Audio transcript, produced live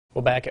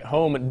Well, back at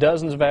home,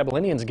 dozens of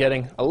Abilenians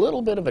getting a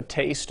little bit of a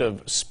taste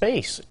of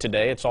space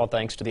today. It's all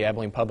thanks to the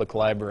Abilene Public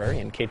Library,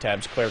 and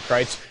KTAB's Claire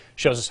Kreitz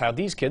shows us how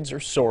these kids are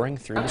soaring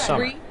through the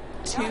summer. 3,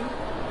 2,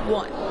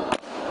 1.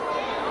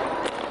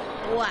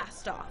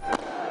 Blast off.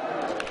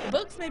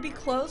 Books may be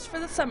closed for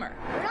the summer,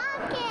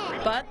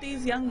 but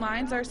these young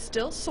minds are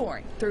still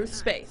soaring through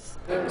space.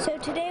 So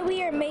today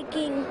we are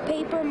making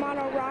paper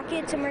model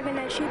rockets, and we're going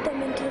to shoot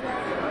them into the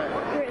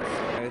roof.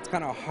 It's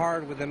kind of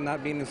hard with them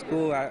not being in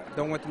school. I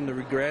don't want them to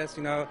regress,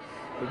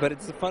 but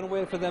it's a fun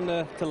way for them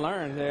to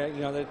learn. They're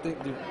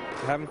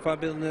having fun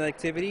building the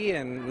activity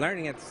and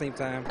learning at the same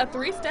time. A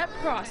 3-step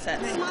process.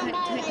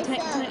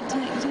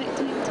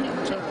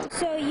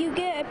 So you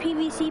get a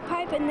PVC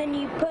pipe, and then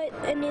you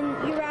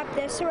wrap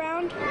this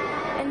around,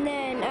 and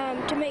then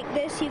to make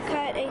this you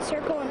cut a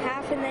circle in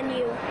half, and then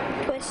you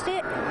twist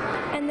it,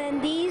 and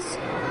then these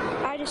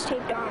I just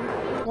taped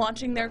on.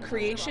 Launching their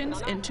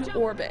creations into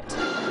orbit.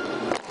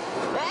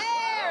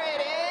 There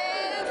it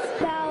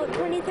is! About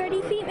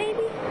 20-30 feet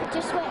maybe.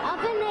 Just went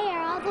up in the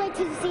air all the way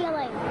to the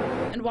ceiling.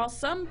 And while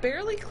some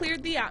barely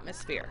cleared the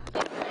atmosphere,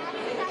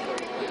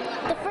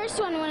 The first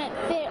one wouldn't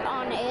fit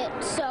on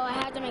it, so I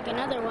had to make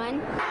another one.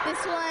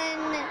 This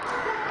one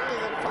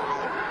doesn't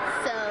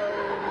fly,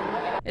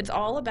 so... it's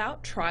all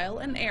about trial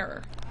and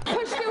error.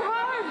 Push too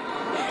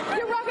hard!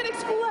 Your rocket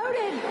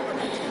exploded!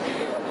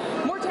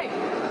 More tape.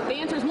 The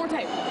answer is more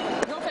tape.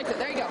 Go fix it.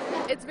 There you go.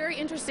 It's very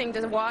interesting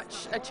to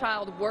watch a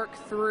child work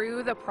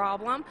through the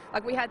problem.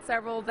 Like we had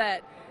several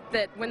that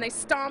when they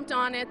stomped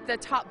on it, the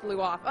top blew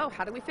off. Oh,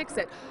 how do we fix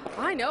it?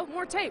 I know,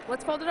 more tape.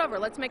 Let's fold it over.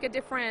 Let's make a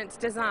different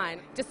design.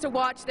 Just to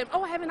watch them,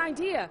 oh, I have an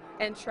idea,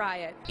 and try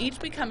it. Each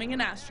becoming an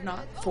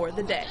astronaut for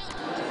the day.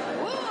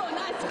 Whoa,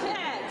 nice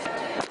catch!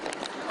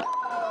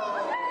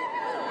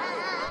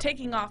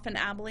 Taking off in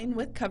Abilene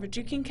with coverage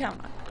you can count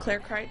on.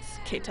 Claire Kreitz,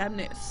 KTAB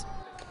News.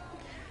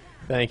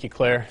 Thank you,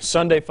 Claire.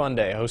 Sunday Fun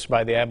Day, hosted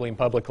by the Abilene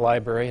Public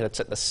Library.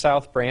 That's at the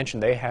South Branch,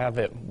 and they have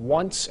it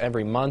once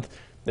every month.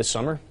 This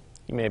summer,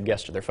 you may have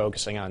guessed it, they're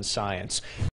focusing on science.